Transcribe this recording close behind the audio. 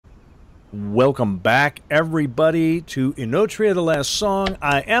Welcome back, everybody, to Enotria, the last song.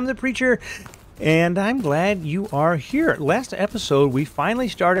 I am the Preacher, and I'm glad you are here. Last episode, we finally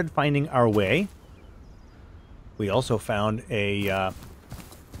started finding our way. We also found a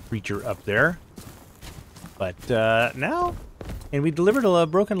preacher up there. But now, and we delivered a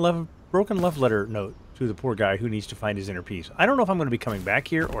broken love letter note to the poor guy who needs to find his inner peace. I don't know if I'm going to be coming back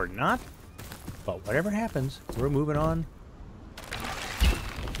here or not, but whatever happens, we're moving on.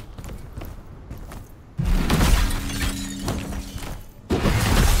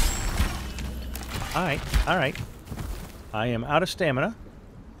 Alright. I am out of stamina.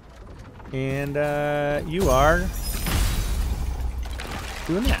 And, you are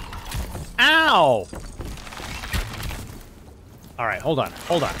doing that. Ow! Alright, hold on.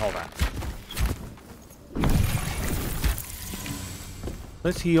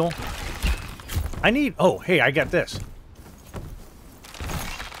 Let's heal. Oh, hey, I got this.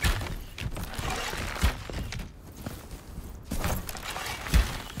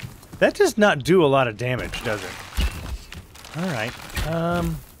 That does not do a lot of damage, does it? Alright.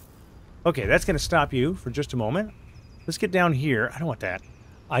 Okay, that's going to stop you for just a moment. Let's get down here. I don't want that.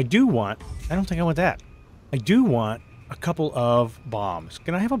 I don't think I want that. I do want a couple of bombs.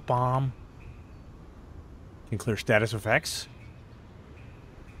 Can I have a bomb? Can clear status effects.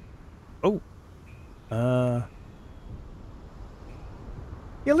 Oh. Yeah,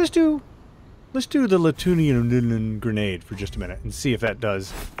 let's do the Latunian grenade for just a minute and see if that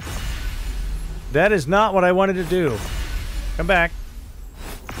does. That is not what I wanted to do. Come back.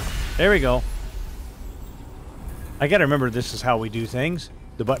 There we go. I gotta remember this is how we do things.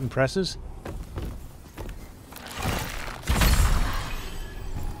 The button presses.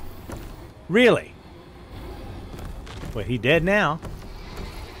 Really? Well, he dead now.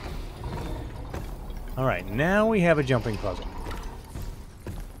 Alright, now we have a jumping puzzle.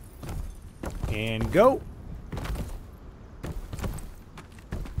 And go.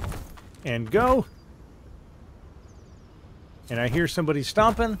 And go. And I hear somebody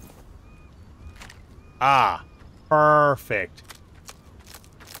stomping. Ah, perfect.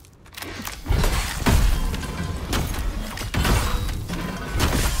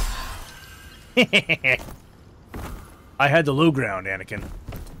 I had the low ground, Anakin.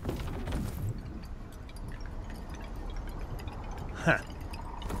 Huh.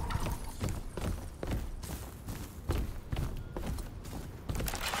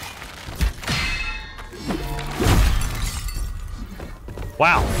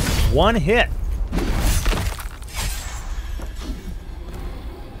 Wow, one hit.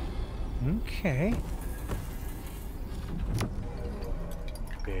 Okay.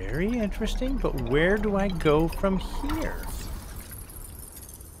 Very interesting, but where do I go from here?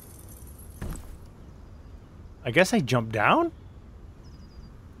 I guess I jump down?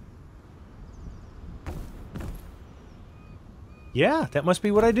 Yeah, that must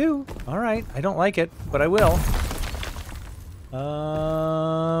be what I do. Alright, I don't like it, but I will.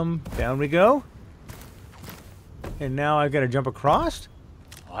 Down we go. And now I've got to jump across?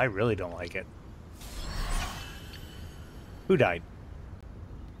 Oh, I really don't like it. Who died?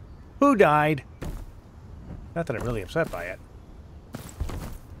 Who died? Not that I'm really upset by it.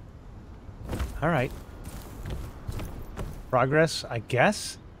 Alright. Progress, I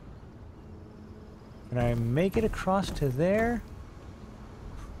guess. Can I make it across to there?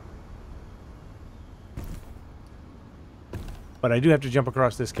 But I do have to jump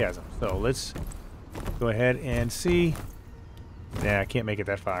across this chasm. So let's go ahead and see. Nah, I can't make it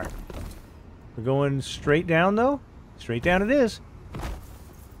that far. We're going straight down, though? Straight down it is.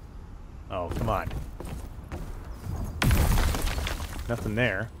 Oh, come on. Nothing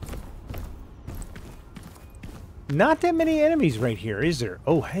there. Not that many enemies right here, is there?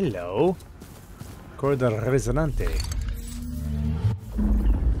 Oh, hello. Corda Resonante.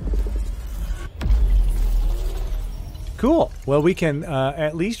 Cool. Well, we can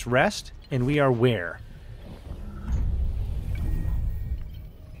at least rest, and we are where?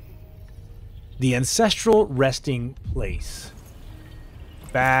 The ancestral resting place.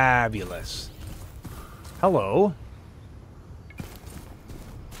 Fabulous. Hello.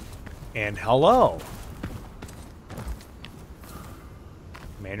 And hello.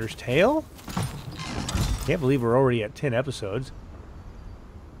 Commander's Tale? Can't believe we're already at 10 episodes.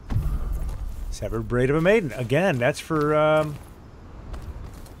 Severed Braid of a Maiden. Again, that's for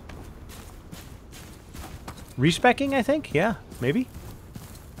respecking, I think. Yeah, maybe.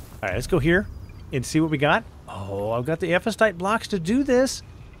 Alright, let's go here and see what we got. Oh, I've got the Ephestite blocks to do this.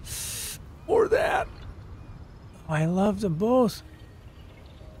 Or that. Oh, I love them both.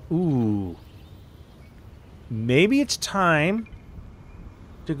 Ooh. Maybe it's time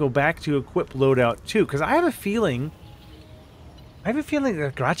to go back to equip loadout 2, because I have a feeling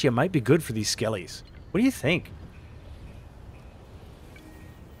that Gratia might be good for these skellies. What do you think?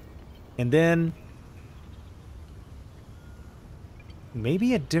 And then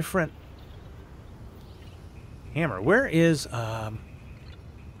maybe a different hammer. Where is I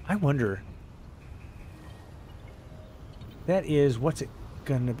wonder. That is, what's it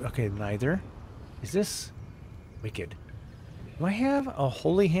gonna be? Okay, neither. Is this wicked? Do I have a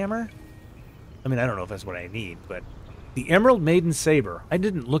holy hammer? I mean, I don't know if that's what I need, but the Emerald Maiden Saber. I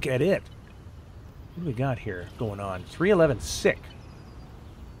didn't look at it. What do we got here going on? 311 sick.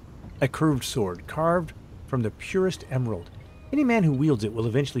 A curved sword, carved from the purest emerald. Any man who wields it will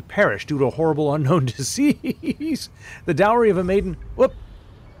eventually perish due to a horrible unknown disease. The dowry of a maiden... Whoop!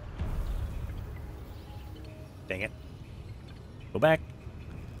 Dang it. Go back.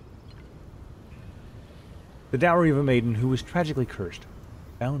 The dowry of a maiden who was tragically cursed,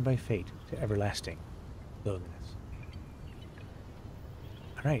 bound by fate to everlasting loneliness.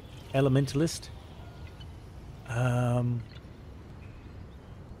 Alright, Elementalist.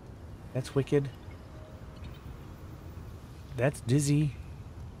 That's wicked. That's dizzy.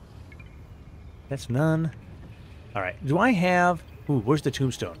 That's none. Alright, do I have... Ooh, where's the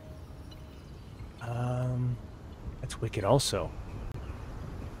tombstone? That's wicked also.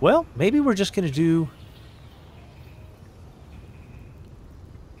 Well, maybe we're just going to do...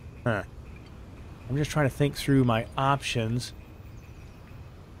 Huh. I'm just trying to think through my options.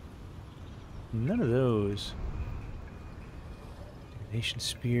 None of those. Divination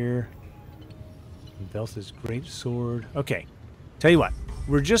Spear. Veltha's Great Sword. Okay. Tell you what.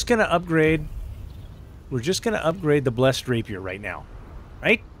 We're just going to upgrade... We're just going to upgrade the Blessed Rapier right now.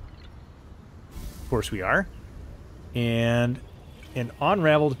 Right? Of course we are. And an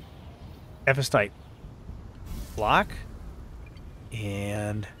Unraveled Ephestite block.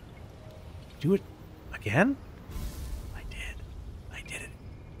 And... Do it again? I did it.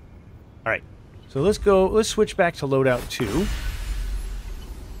 Alright. So let's go, let's switch back to loadout 2.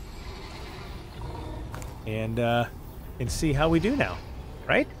 And see how we do now.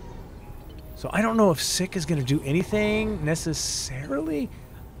 Right? So I don't know if sick is going to do anything necessarily.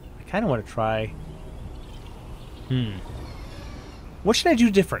 I kind of want to try. What should I do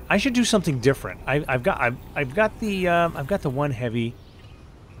different? I should do something different. I've got the one heavy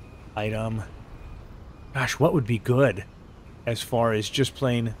item. Gosh, what would be good as far as just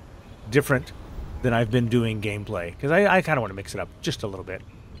plain different than I've been doing gameplay? Because I kind of want to mix it up just a little bit.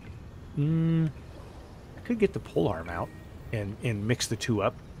 I could get the polearm out and mix the two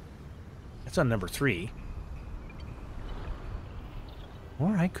up. That's on number 3.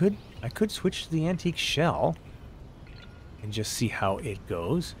 Or I could switch to the antique shell and just see how it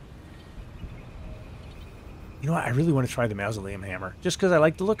goes. You know what? I really want to try the mausoleum hammer just because I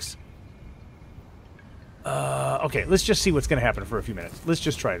like the looks. Okay, let's just see what's going to happen for a few minutes. Let's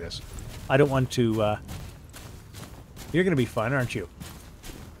just try this. I don't want to... You're going to be fun, aren't you?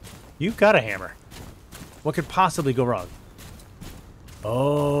 You've got a hammer. What could possibly go wrong?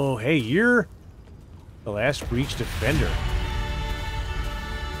 Oh, hey, you're the last breach defender.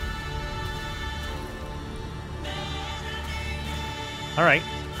 All right.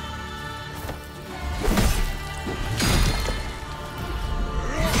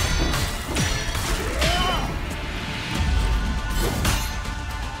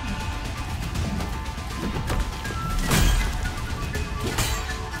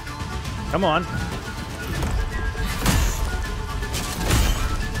 Come on.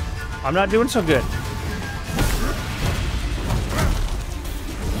 I'm not doing so good.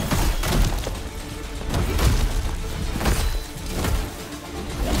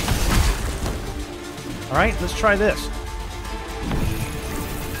 All right, let's try this.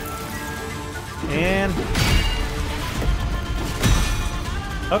 And...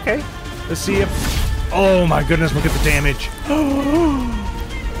 okay, let's see if... oh my goodness, look at the damage.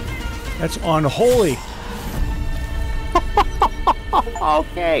 That's unholy.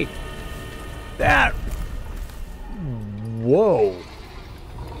 Okay. That... whoa.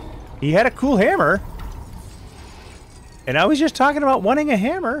 He had a cool hammer. And I was just talking about wanting a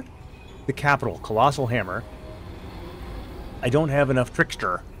hammer. The capital, colossal hammer. I don't have enough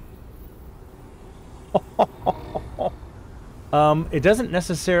trickster. It doesn't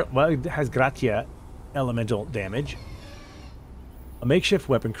necessarily... well, it has gratia elemental damage. A makeshift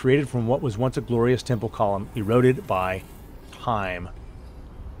weapon created from what was once a glorious temple column, eroded by time.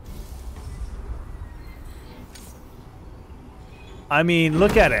 I mean,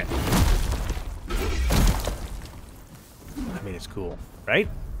 look at it. I mean, it's cool, right?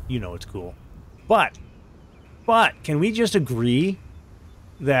 You know it's cool. But, can we just agree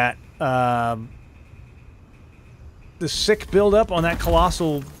that the sick buildup on that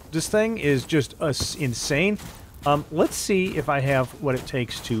colossal this thing is just insane. Let's see if I have what it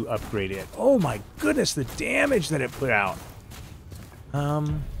takes to upgrade it. Oh my goodness, the damage that it put out.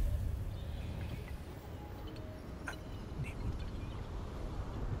 No,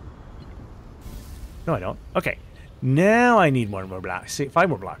 I don't. Okay. Now I need more blocks. See, 5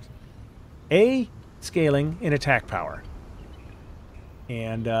 more blocks. A, scaling in attack power.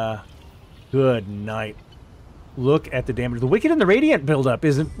 And, good night. Look at the damage. The Wicked and the Radiant buildup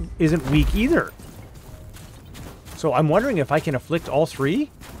isn't weak either. So I'm wondering if I can afflict all 3?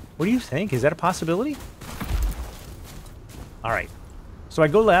 What do you think? Is that a possibility? Alright. So I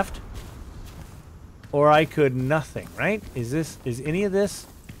go left. Or I could nothing, right? Is any of this?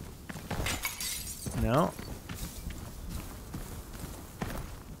 No.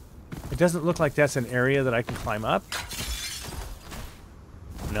 It doesn't look like that's an area that I can climb up.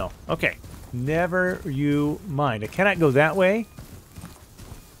 No. Okay. Never you mind. I cannot go that way.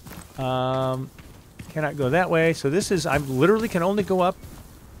 Cannot go that way. So this is... I literally can only go up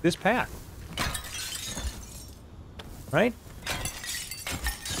this path. Right?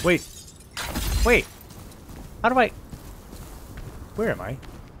 Wait. Wait. How do I... Where am I?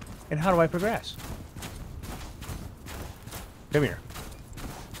 And how do I progress? Come here.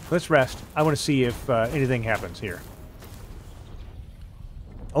 Let's rest. I want to see if anything happens here.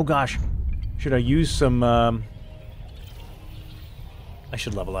 Oh gosh. Should I use some... I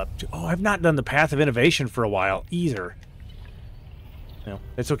should level up. Oh, I've not done the Path of Innovation for a while either. No,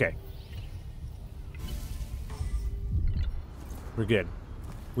 it's okay. We're good.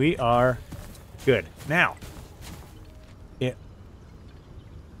 We are good. Now, it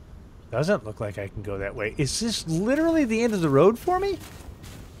doesn't look like I can go that way. Is this literally the end of the road for me?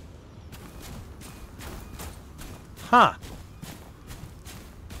 Huh.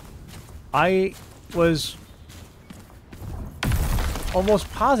 I was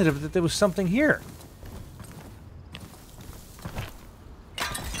almost positive that there was something here.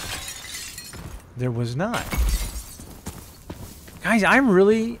 There was not. Guys, I'm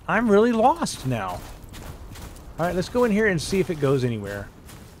really lost now. All right, let's go in here and see if it goes anywhere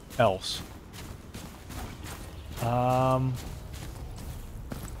else. I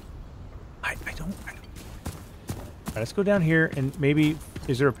don't. All right, let's go down here and maybe...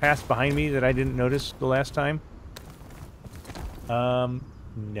 Is there a path behind me that I didn't notice the last time?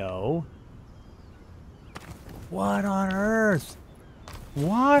 No. What on earth?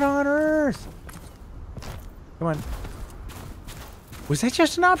 What on earth? Come on. Was that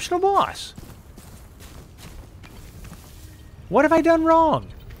just an optional boss? What have I done wrong?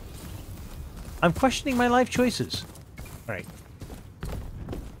 I'm questioning my life choices. All right.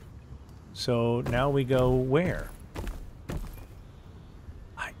 So now we go where?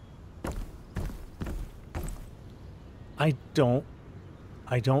 I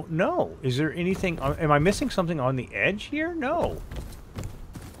don't know. Is there anything... Am I missing something on the edge here? No.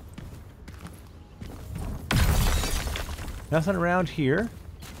 Nothing around here.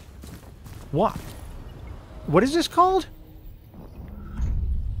 What? What is this called?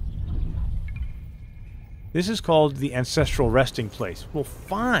 This is called the Ancestral Resting Place. Well,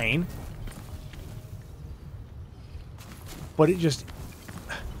 fine. But it just...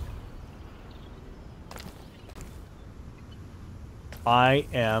 I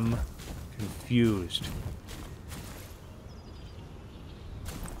am confused.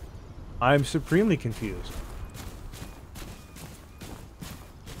 I'm supremely confused.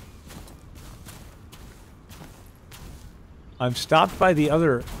 I'm stopped by the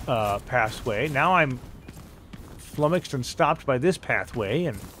other pathway. Now I'm flummoxed and stopped by this pathway,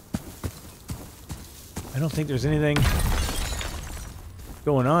 and I don't think there's anything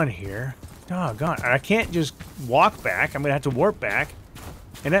going on here. Doggone. I can't just walk back. I'm going to have to warp back.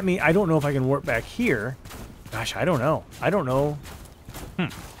 And that means I don't know if I can warp back here. Gosh, I don't know. I don't know. I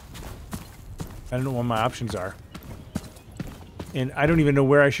don't know what my options are. And I don't even know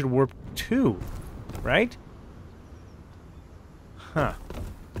where I should warp to. Right? Huh.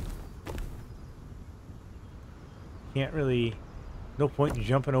 Can't really... No point in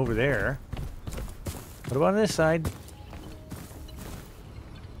jumping over there. What about on this side?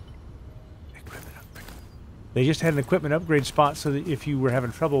 They just had an equipment upgrade spot so that if you were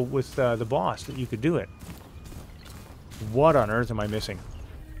having trouble with the boss, that you could do it. What on earth am I missing?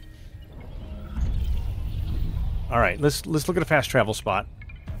 All right, let's look at a fast travel spot.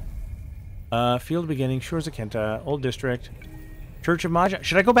 Field beginning, Shores of Kenta, Old District, Church of Maja.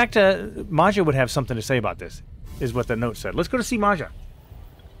 Should I go back to... Maja would have something to say about this, is what the note said. Let's go to see Maja.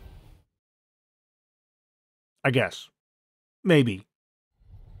 I guess. Maybe.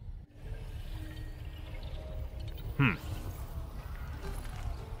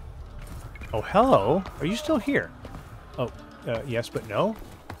 Oh, hello. Are you still here? Oh, yes, but no.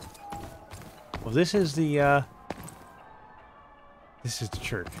 Well, this is the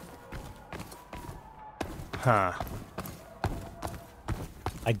church. Huh.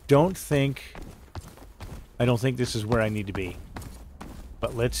 I don't think this is where I need to be.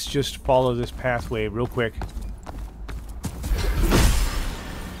 But let's just follow this pathway real quick.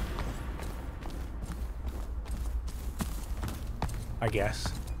 I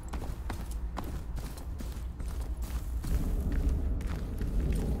guess.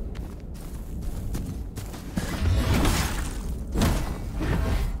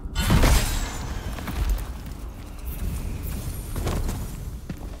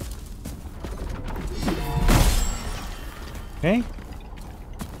 Okay.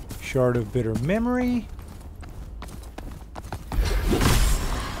 Shard of bitter memory.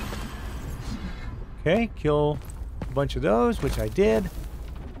 Okay, kill a bunch of those, which I did.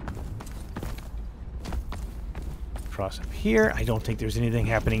 Cross up here. I don't think there's anything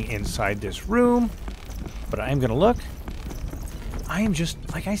happening inside this room, but I am going to look. I am just,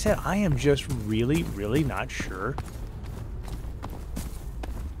 like I said, I am just really, really not sure.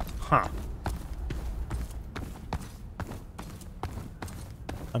 Huh.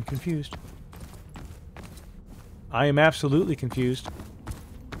 I'm confused. I am absolutely confused.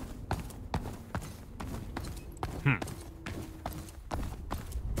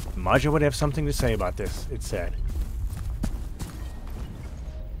 Maja would have something to say about this, it said.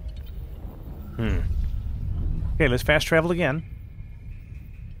 Okay, let's fast travel again.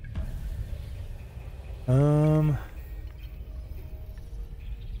 The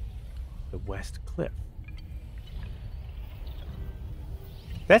West Cliff.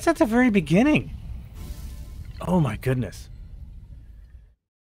 That's at the very beginning. Oh my goodness.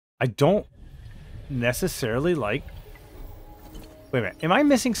 I don't necessarily like... Wait a minute. Am I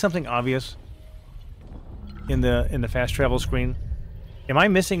missing something obvious in the fast travel screen? Am I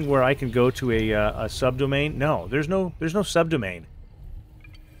missing where I can go to a subdomain? No, there's no subdomain.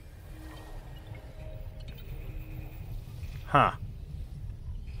 Huh.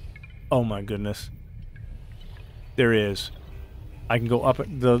 Oh my goodness. There is. I can go up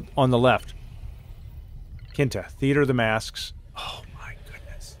on the left. Kinta, Theater of the Masks. Oh my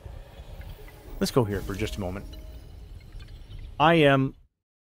goodness. Let's go here for just a moment. I am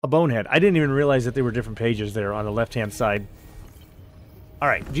a bonehead. I didn't even realize that there were different pages there on the left-hand side. All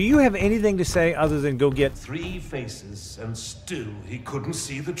right. Do you have anything to say other than go get... 3 faces, and still he couldn't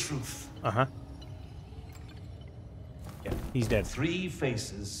see the truth. Uh-huh. Yeah, he's dead. 3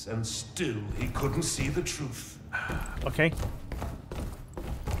 faces, and still he couldn't see the truth. Okay.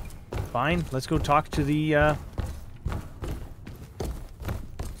 Fine. Let's go talk to the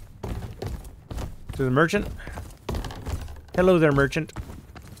merchant. Hello there, merchant.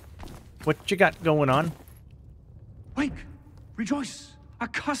 What you got going on? Wake! Rejoice! A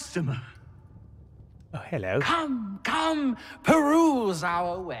customer! Oh, hello. Come, peruse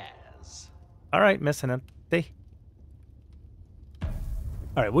our wares. All right, Messinante.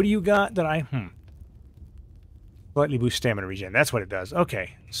 All right, what do you got that I... Slightly boost stamina regen. That's what it does.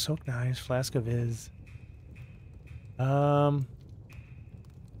 Okay. Soak knives, flask of Viz.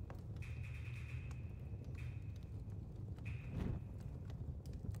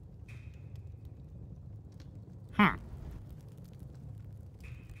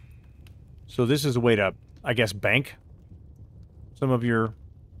 So this is a way to, I guess, bank some of your...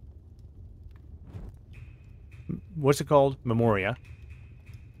 What's it called? Memoria.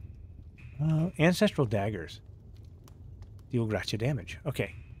 Ancestral daggers. Deal gotcha damage.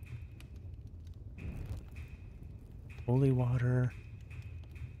 Okay. Holy water.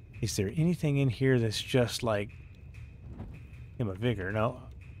 Is there anything in here that's just like him a vigor? No.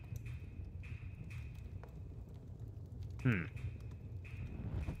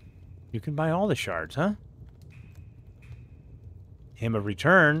 You can buy all the shards, huh? Him a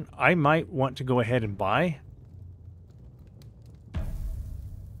return. I might want to go ahead and buy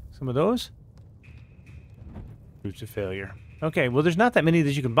some of those. Roots of failure. Okay, well, there's not that many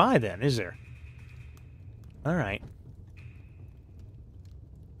that you can buy then, is there? All right.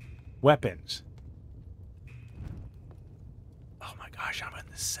 Weapons. Oh my gosh, I'm in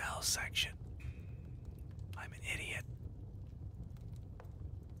the sell section. I'm an idiot.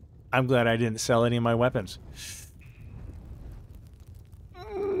 I'm glad I didn't sell any of my weapons.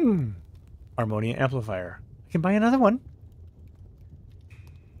 Harmonia amplifier. I can buy another one.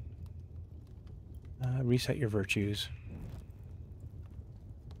 Reset your virtues.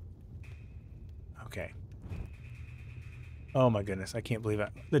 Okay. Oh my goodness, I can't believe it.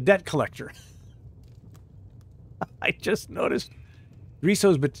 The debt collector. I just noticed.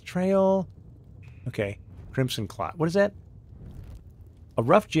 Riso's betrayal. Okay. Crimson Clot. What is that? A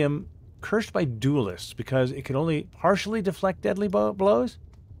rough gem cursed by duelists because it can only partially deflect deadly blows?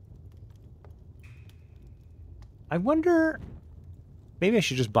 I wonder... Maybe I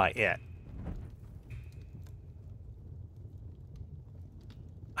should just buy it.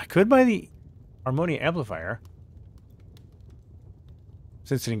 I could buy the Harmonia Amplifier,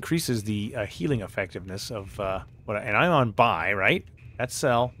 since it increases the healing effectiveness of what. And I'm on buy, right? That's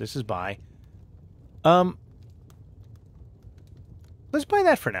sell. This is buy. Let's buy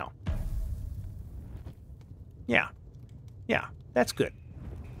that for now. Yeah, that's good.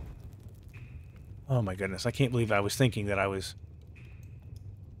 Oh my goodness, I can't believe I was thinking that I was.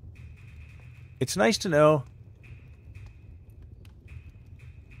 It's nice to know.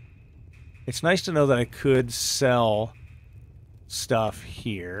 It's nice to know that I could sell stuff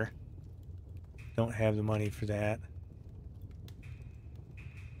here. Don't have the money for that.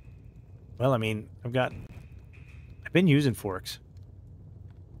 Well, I mean, I've been using forks.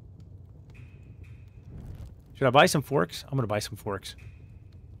 Should I buy some forks? I'm going to buy some forks.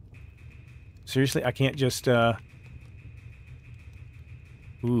 Seriously, I can't just, Ooh,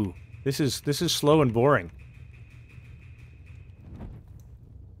 this is slow and boring.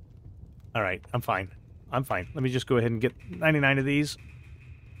 All right, I'm fine. I'm fine. Let me just go ahead and get 99 of these.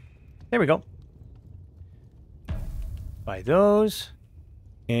 There we go. Buy those.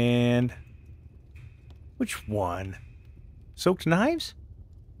 And which one? Soaked knives?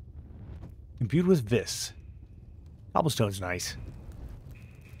 Imbued with vis. Cobblestone's nice.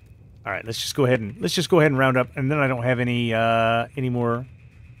 All right, let's just go ahead and round up, and then I don't have any more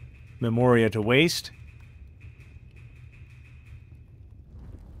memoria to waste.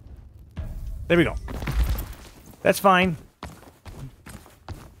 There we go. That's fine.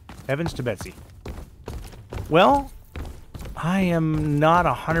 Heavens to Betsy. Well, I am not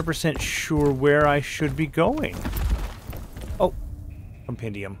 100% sure where I should be going. Oh,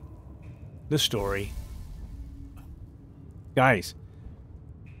 compendium. The story. Guys.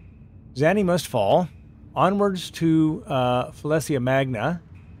 Zanny must fall. Onwards to Falesia Magna.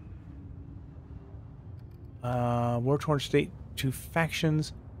 War-torn state to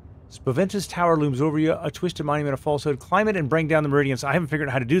factions. Spaventa's tower looms over you, a twisted monument of falsehood. Climb it and bring down the meridians. I haven't figured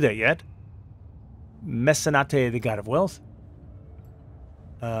out how to do that yet. Mecenate, the god of wealth.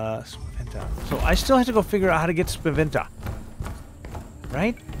 Spaventa. So I still have to go figure out how to get Spaventa.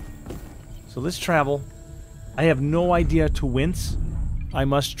 Right? So let's travel. I have no idea to whence I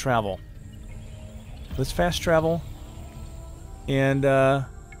must travel. Let's fast travel. And the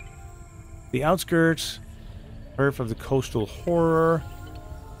outskirts. Earth of the coastal horror.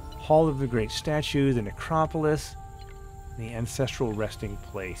 Hall of the Great Statue, the Necropolis, the ancestral resting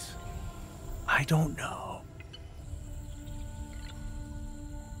place. I don't know.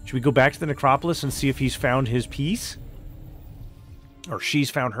 Should we go back to the Necropolis and see if he's found his piece? Or she's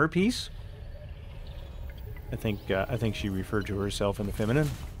found her piece? I think she referred to herself in the feminine.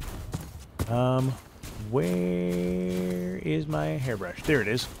 Where is my hairbrush? There it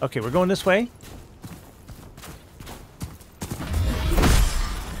is. Okay, we're going this way.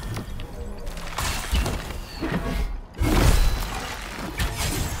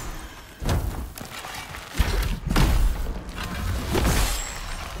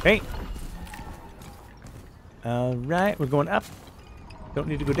 Okay. Alright, we're going up. Don't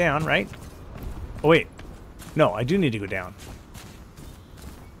need to go down, right? Oh, wait. No, I do need to go down.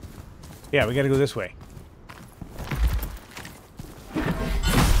 Yeah, we gotta go this way.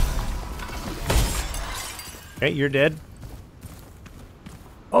 Okay, you're dead.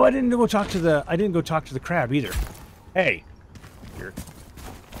 Oh, I didn't go talk to the crab either. Hey. Jerk.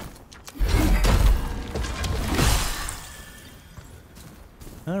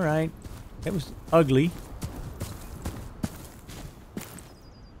 Alright. That was ugly.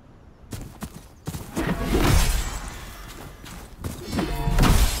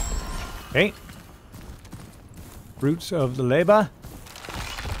 Okay. Roots of the Leba.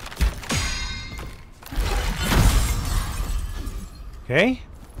 Okay.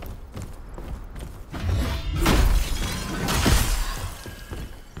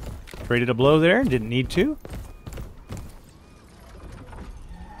 Traded a blow there. Didn't need to.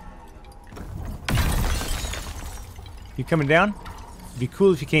 You coming down? It'd be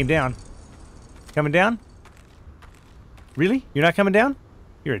cool if you came down. Coming down? Really? You're not coming down?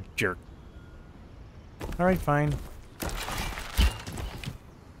 You're a jerk. Alright, fine.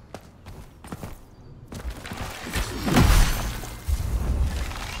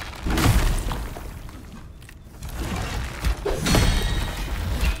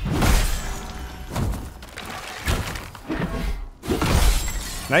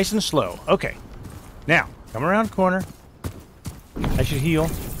 Nice and slow. Okay. Now, come around the corner. I should heal.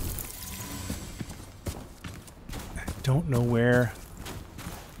 I don't know where.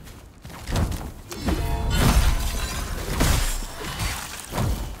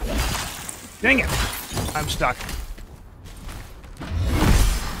 Dang it! I'm stuck.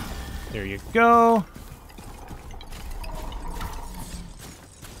 There you go.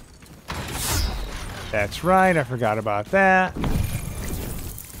 That's right, I forgot about that.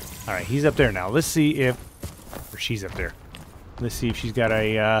 Alright, he's up there now. Let's see if... Or she's up there. Let's see if she's got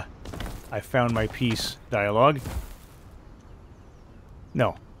a, I found my piece dialogue.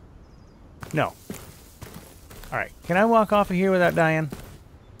 No. No. Alright, can I walk off of here without dying?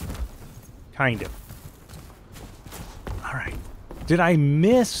 Kind of. Alright. Did I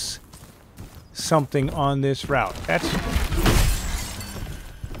miss something on this route? That's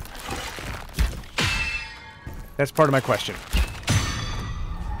part of my question.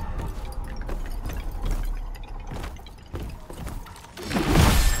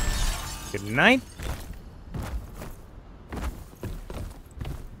 Good night.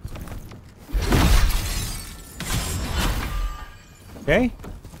 Okay.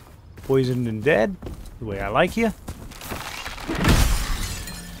 Poisoned and dead, the way I like you.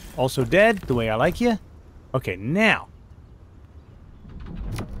 Also dead, the way I like you. Okay, now.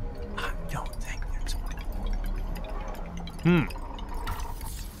 I don't think that's one.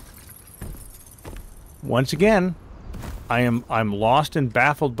 Once again, I'm lost and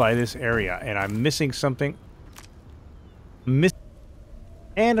baffled by this area, and I'm missing something.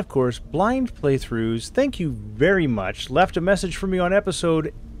 And of course, blind playthroughs. Thank you very much. Left a message for me on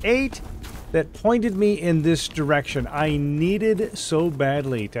episode 8 that pointed me in this direction. I needed so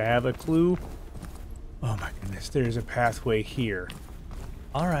badly to have a clue. Oh my goodness, there's a pathway here.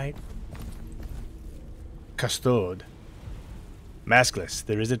 Alright. Custode. Maskless,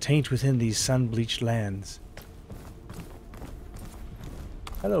 there is a taint within these sun-bleached lands.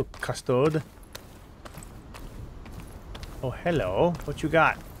 Hello, Custode. Oh, hello. What you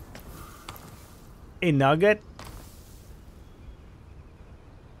got? A nugget?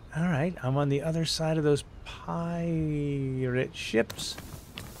 Alright, I'm on the other side of those pirate ships.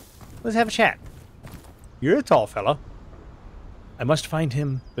 Let's have a chat. You're a tall fellow. I must find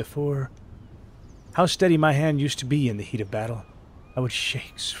him before... How steady my hand used to be in the heat of battle. I would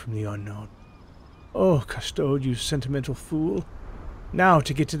shakes from the unknown. Oh, Custode, you sentimental fool. Now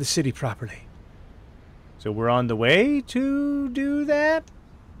to get to the city properly. So we're on the way to do that?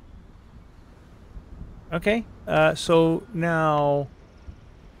 Okay, so now...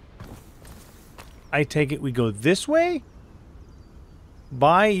 I take it we go this way?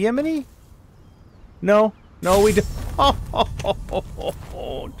 By Yemeni? No. No, we don't.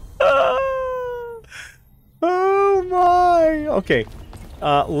 Oh my! Okay.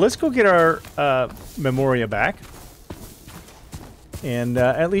 Let's go get our Memoria back. And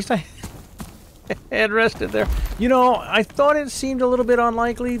at least I had rested there. You know, I thought it seemed a little bit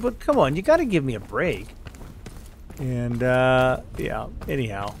unlikely, but come on, you gotta give me a break. And, yeah,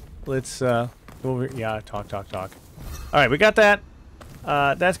 anyhow. Let's, over, yeah, talk. Alright, we got that.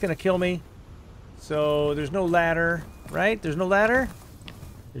 That's gonna kill me. So, there's no ladder, right? There's no ladder?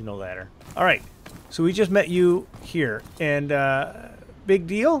 There's no ladder. Alright, so we just met you here. And, big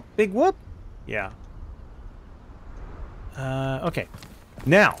deal? Big whoop? Yeah. Okay.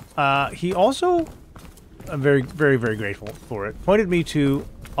 Now, he also, I'm very grateful for it, pointed me to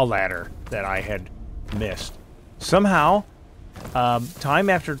a ladder that I had missed. Somehow, time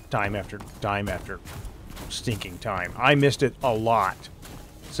after stinking time, I missed it a lot.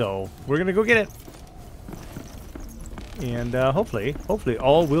 So, we're gonna go get it. And, hopefully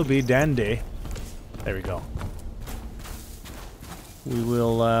all will be dandy. There we go. We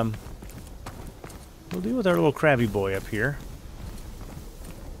will, we'll deal with our little crabby boy up here.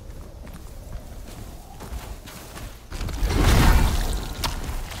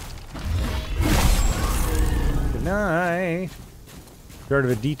 Good night. Start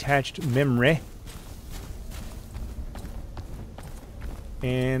of a detached memory.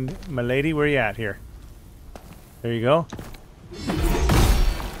 And, my lady, where you at here? There you go.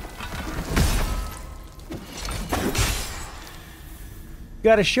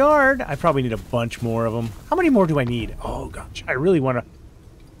 Got a shard. I probably need a bunch more of them. How many more do I need? Oh, gosh. I really want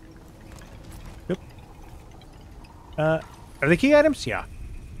to... Are they key items? Yeah.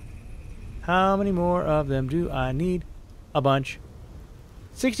 How many more of them do I need? A bunch.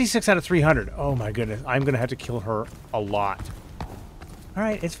 66 out of 300. Oh, my goodness. I'm going to have to kill her a lot. All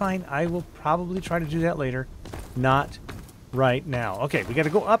right, it's fine. I will probably try to do that later. Not right now. Okay, we got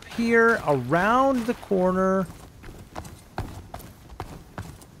to go up here, around the corner.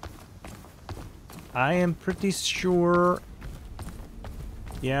 I am pretty sure.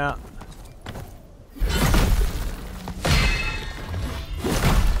 Yeah.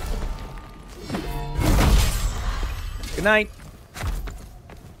 Good night.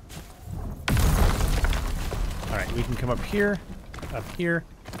 All right, we can come up here, up here,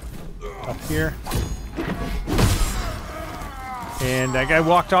 up here. And that guy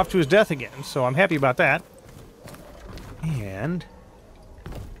walked off to his death again, so I'm happy about that. And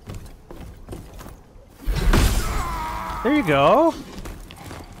there you go.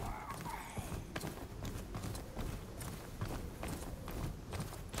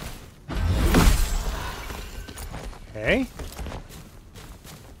 Okay.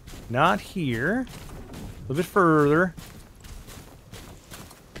 Not here. A little bit further.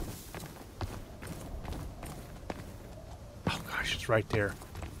 Oh gosh, it's right there.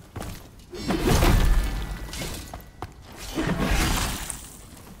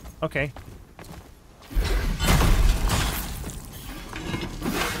 Okay.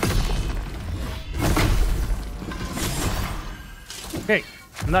 Okay.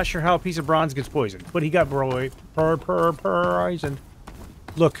 I'm not sure how a piece of bronze gets poisoned, but he got poisoned.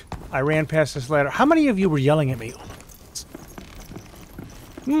 Look, I ran past this ladder. How many of you were yelling at me?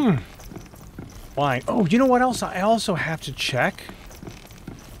 Why? Oh, you know what else I also have to check?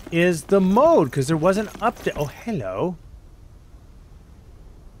 Is the mode, because there was an update. Oh, hello.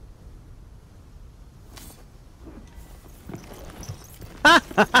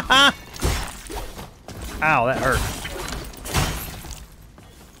 Ow, that hurt.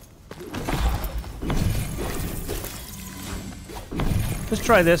 Let's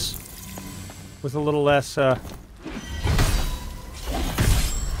try this with a little less,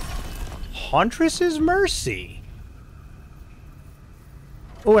 Hauntress's Mercy.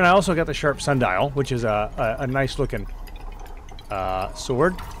 Oh, and I also got the sharp sundial, which is a nice looking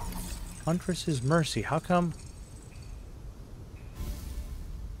sword. Hauntress's Mercy. How come?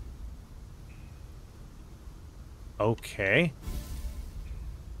 Okay.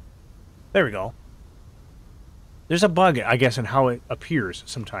 There we go. There's a bug, I guess, in how it appears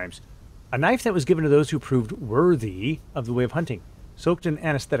sometimes. A knife that was given to those who proved worthy of the way of hunting, soaked in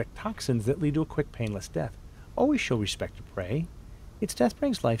anesthetic toxins that lead to a quick, painless death. Always show respect to prey. Its death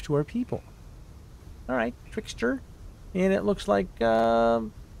brings life to our people. All right, trickster. And it looks like, well,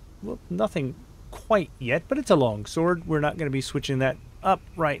 nothing quite yet, but it's a long sword. We're not going to be switching that up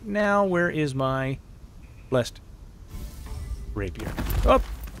right now. Where is my blessed rapier? Oh,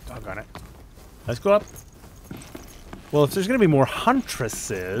 doggone it. Let's go up. Well, if there's going to be more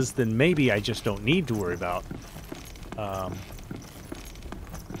huntresses, then maybe I just don't need to worry about.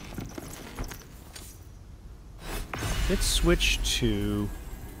 Let's switch to...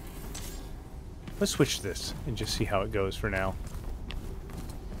 Let's switch this and just see how it goes for now.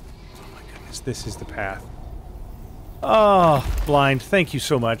 Oh my goodness, this is the path. Oh, Blind, thank you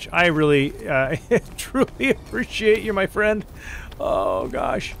so much. I really, truly appreciate you, my friend. Oh,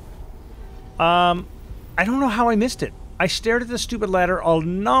 gosh. I don't know how I missed it. I stared at the stupid ladder a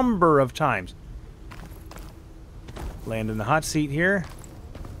number of times. Land in the hot seat here.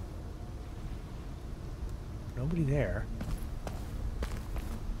 Nobody there.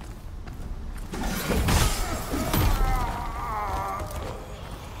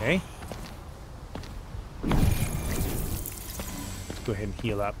 Okay. Let's go ahead and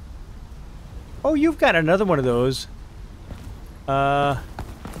heal up. Oh, you've got another one of those.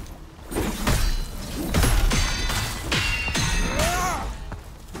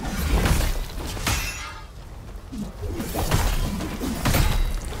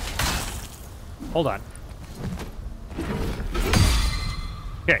 Hold on.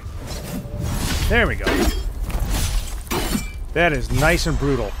 Okay. There we go. That is nice and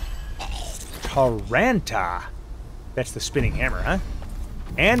brutal. Taranta. That's the spinning hammer, huh?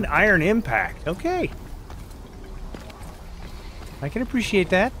 And iron impact. Okay. I can appreciate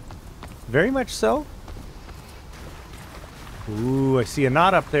that. Very much so. Ooh, I see a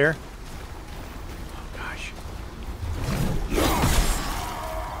knot up there.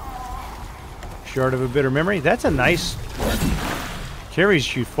 Short of a bitter memory. That's a nice...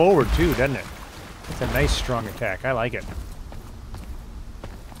 Carries you forward, too, doesn't it? It's a nice, strong attack. I like it.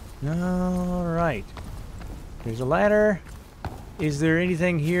 Alright. There's a ladder. Is there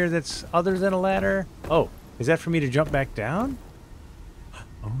anything here that's other than a ladder? Oh, is that for me to jump back down?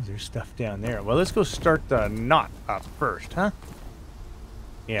 Oh, there's stuff down there. Well, let's go start the knot up first, huh?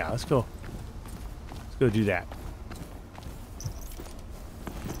 Yeah, let's go. Let's go do that.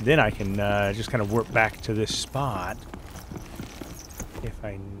 Then I can just kind of work back to this spot if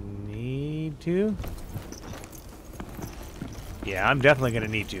I need to. Yeah, I'm definitely going to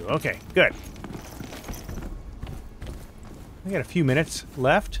need to. Okay, good. I got a few minutes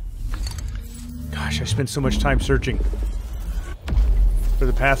left. Gosh, I spent so much time searching for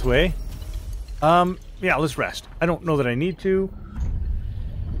the pathway. Yeah, let's rest. I don't know that I need to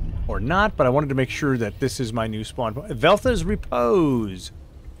or not, but I wanted to make sure that this is my new spawn point. Veltha's Repose.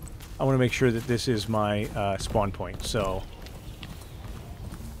 I want to make sure that this is my spawn point, so...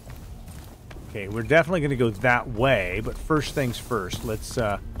 Okay, we're definitely going to go that way, but first things first, let's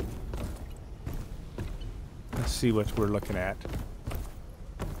see what we're looking at.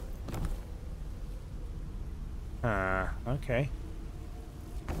 Okay.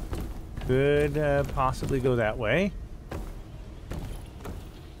 Could possibly go that way.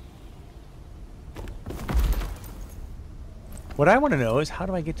 What I want to know is, how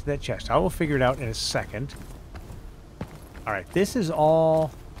do I get to that chest? I will figure it out in a second. Alright, this is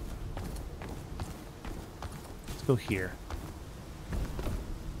all... Let's go here.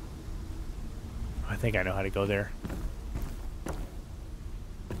 I think I know how to go there.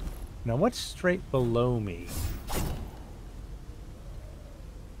 Now, what's straight below me?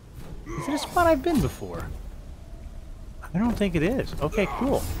 Is it a spot I've been before? I don't think it is. Okay,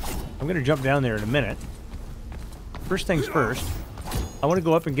 cool. I'm going to jump down there in a minute. First things first, I want to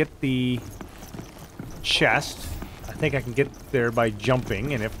go up and get the chest. I think I can get there by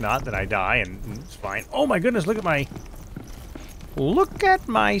jumping, and if not, then I die, and it's fine. Oh my goodness, look at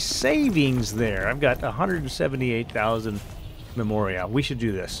my savings there. I've got 178,000 memoria. We should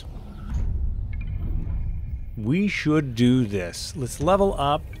do this. We should do this. Let's level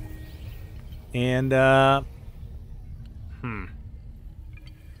up. And,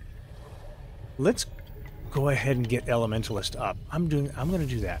 let's go ahead and get Elementalist up. I'm gonna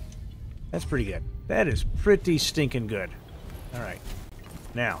do that. That's pretty good. That is pretty stinking good. Alright.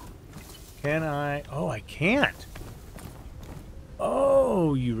 Now, can I... Oh, I can't.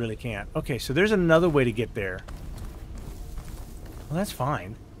 Oh, you really can't. Okay, so there's another way to get there. Well, that's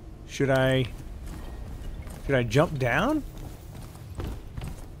fine. Should I jump down?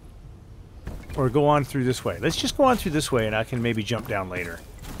 Or go on through this way? Let's just go on through this way, and I can maybe jump down later,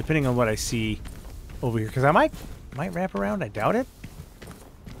 depending on what I see over here. Because I might wrap around. I doubt it.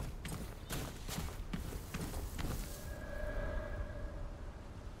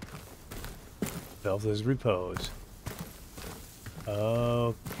 Veltha's Repose.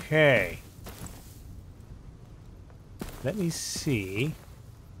 Okay. Let me see.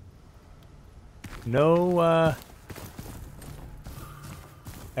 No,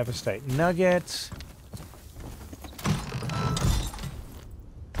 Epistite Nuggets.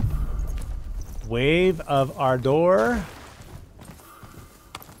 Wave of Ardor.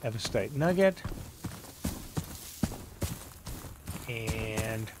 Epistite Nugget.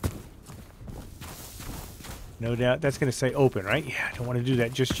 And no doubt that's going to say open, right? Yeah, I don't want to do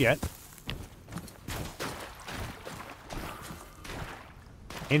that just yet.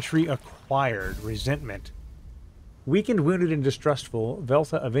 Entry acquired. Resentment. Weakened, wounded, and distrustful,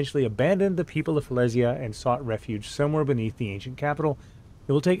 Veltha eventually abandoned the people of Phalesia and sought refuge somewhere beneath the ancient capital.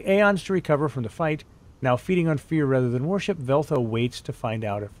 It will take aeons to recover from the fight. Now feeding on fear rather than worship, Veltha waits to find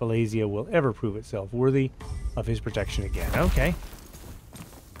out if Phalesia will ever prove itself worthy of his protection again. Okay.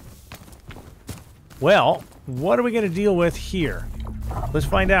 Well, what are we going to deal with here? Let's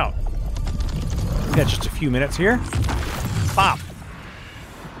find out. We've got just a few minutes here. Pop!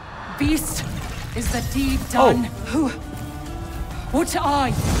 Beast, is the deed done? Oh. What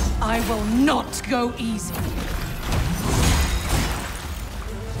I will not go easy.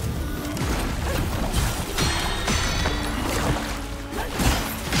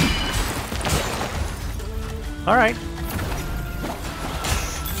 All right.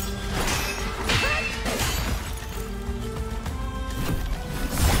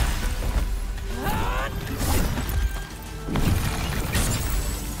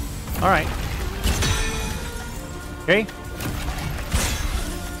 All right. Okay.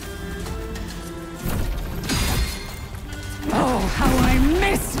 Oh, how I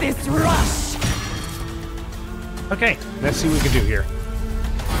miss this rush! Okay, let's see what we can do here.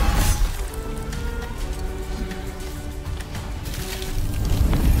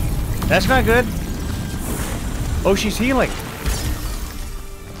 That's not good. Oh, she's healing.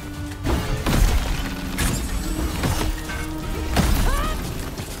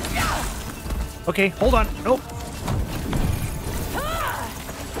 Okay, hold on. Nope.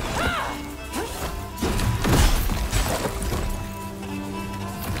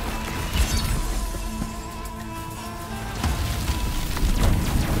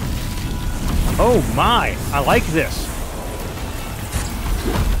 Oh my, I like this.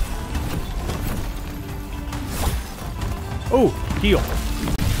 Oh, heal.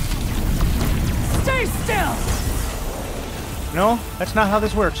 Stay still! No, that's not how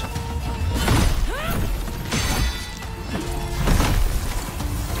this works.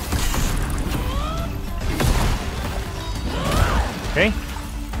 Okay,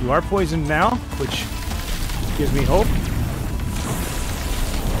 you are poisoned now, which gives me hope.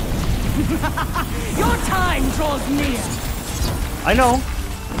 Your time draws near. I know.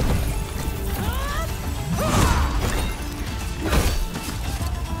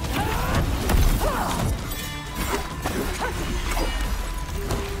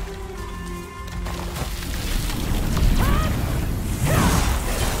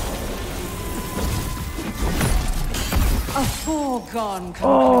 A foregone conclusion.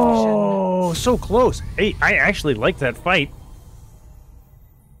 Oh, so close. Hey, I actually like that fight.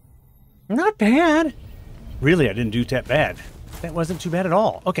 Not bad. Really, I didn't do that bad. That wasn't too bad at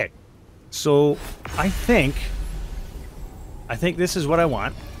all. Okay, so I think this is what I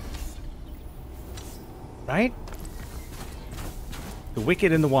want. Right? The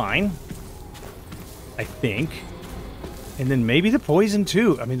wicked and the wine. I think. And then maybe the poison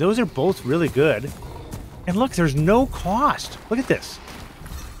too. I mean, those are both really good. And look, there's no cost. Look at this.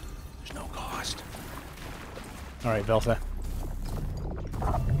 There's no cost. All right, Veltha.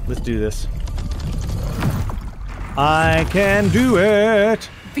 Let's do this. I can do it.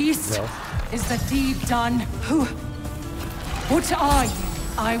 Beast, Veltha. is the deed done? Who? What are you?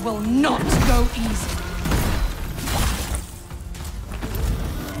 I will not go easy.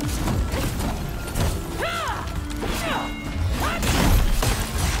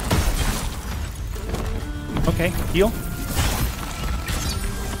 Okay, heal.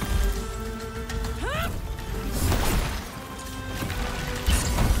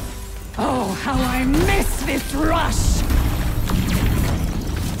 Oh, how I miss this rush!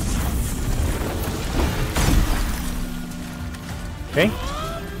 Okay.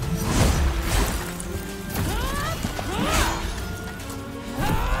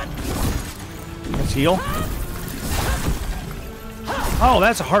 Let's heal. Oh,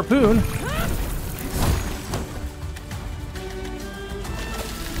 that's a harpoon.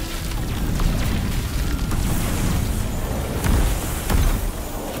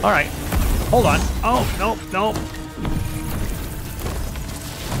 All right, hold on. Oh, no, no.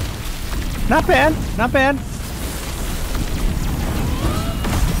 Not bad, not bad.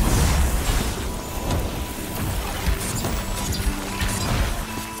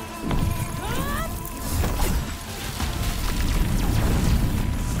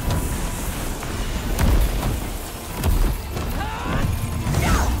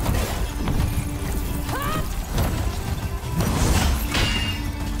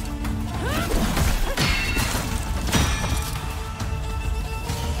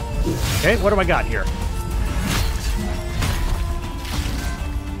 Okay, what do I got here?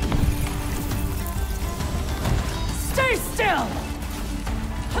 Stay still!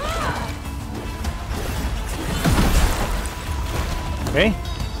 Okay.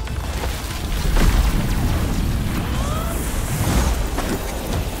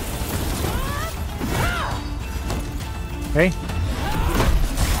 Okay.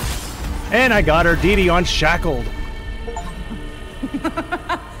 And I got her Dee unshackled.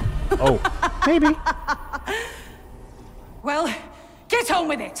 Oh, maybe. Well, get on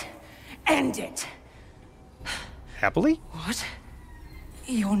with it. End it. Happily? What?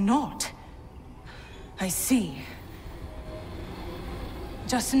 You're not. I see.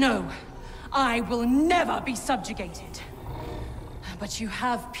 Just know, I will never be subjugated. But you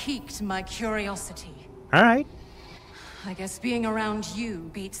have piqued my curiosity. All right. I guess being around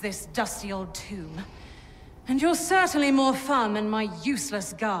you beats this dusty old tomb. And you're certainly more fun than my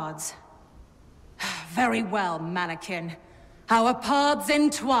useless guards. Very well, mannequin. Our paths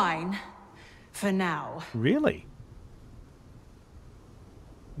entwine. For now. Really?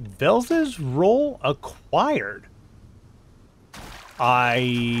 Veltha's role acquired.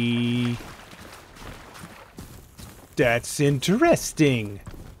 That's interesting.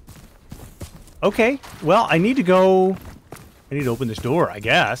 Okay, well, I need to open this door, I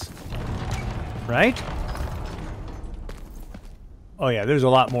guess. Right? Oh yeah, there's a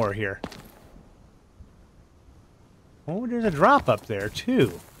lot more here. Oh, there's a drop up there,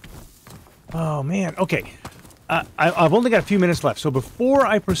 too. Oh, man. Okay. I've only got a few minutes left, so before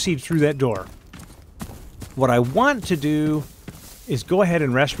I proceed through that door, what I want to do is go ahead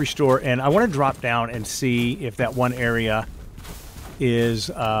and rest restore, and I want to drop down and see if that one area is,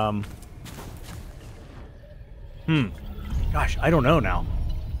 gosh, I don't know now.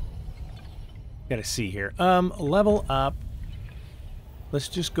 Gotta see here. Level up. Let's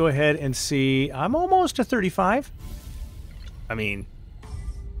just go ahead and see. I'm almost to 35. I mean,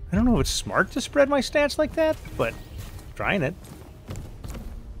 I don't know if it's smart to spread my stats like that, but trying it.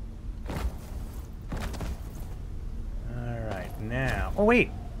 Alright, now... Oh, wait!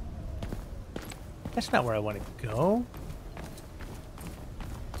 That's not where I want to go.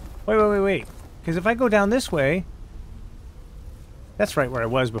 Wait. Because if I go down this way... That's right where I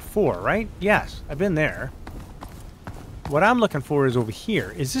was before, right? Yes, I've been there. What I'm looking for is over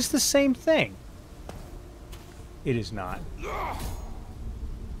here. Is this the same thing? It is not.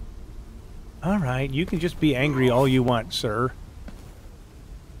 Alright, you can just be angry all you want, sir.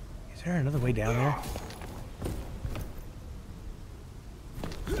 Is there another way down there?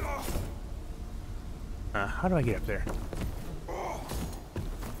 How do I get up there?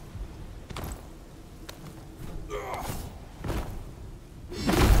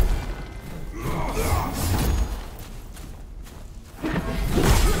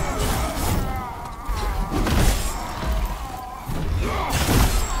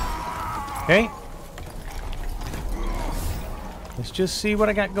 Okay. Let's just see what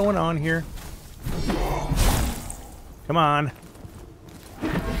I got going on here. Come on.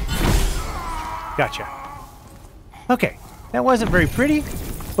 Gotcha. Okay. That wasn't very pretty,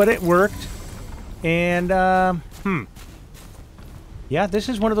 but it worked. And, yeah, this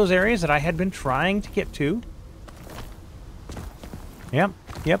is one of those areas that I had been trying to get to. Yep.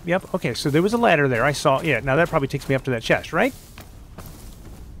 Okay, so there was a ladder there. I saw... Yeah, now that probably takes me up to that chest, right?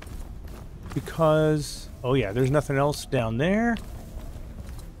 Because... Oh, yeah, there's nothing else down there.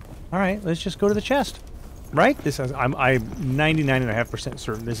 Alright, let's just go to the chest. Right? This is, I'm 99.5%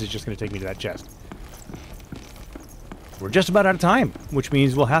 certain this is just going to take me to that chest. We're just about out of time, which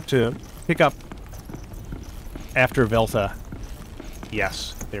means we'll have to pick up after Veltha.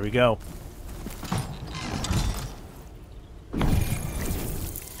 Yes, there we go.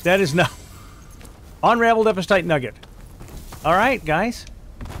 That is now unraveled epistite nugget. Alright, guys.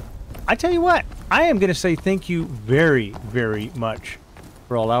 I tell you what, I am going to say thank you very, very much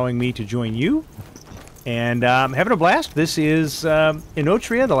for allowing me to join you. And having a blast. This is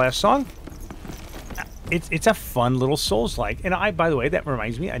Enotria, the last song. It's a fun little Soulslike. And by the way, that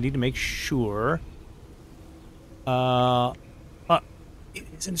reminds me, I need to make sure... it's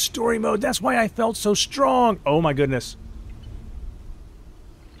in story mode. That's why I felt so strong. Oh my goodness.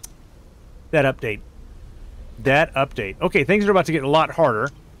 That update. Okay, things are about to get a lot harder.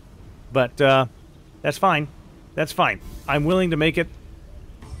 But that's fine. That's fine. I'm willing to make it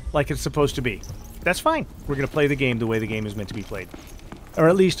like it's supposed to be. That's fine. We're going to play the game the way the game is meant to be played. Or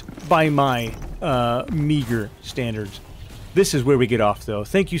at least by my meager standards. This is where we get off, though.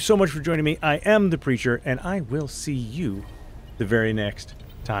 Thank you so much for joining me. I am The Preacher, and I will see you the very next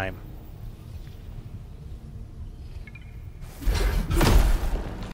time.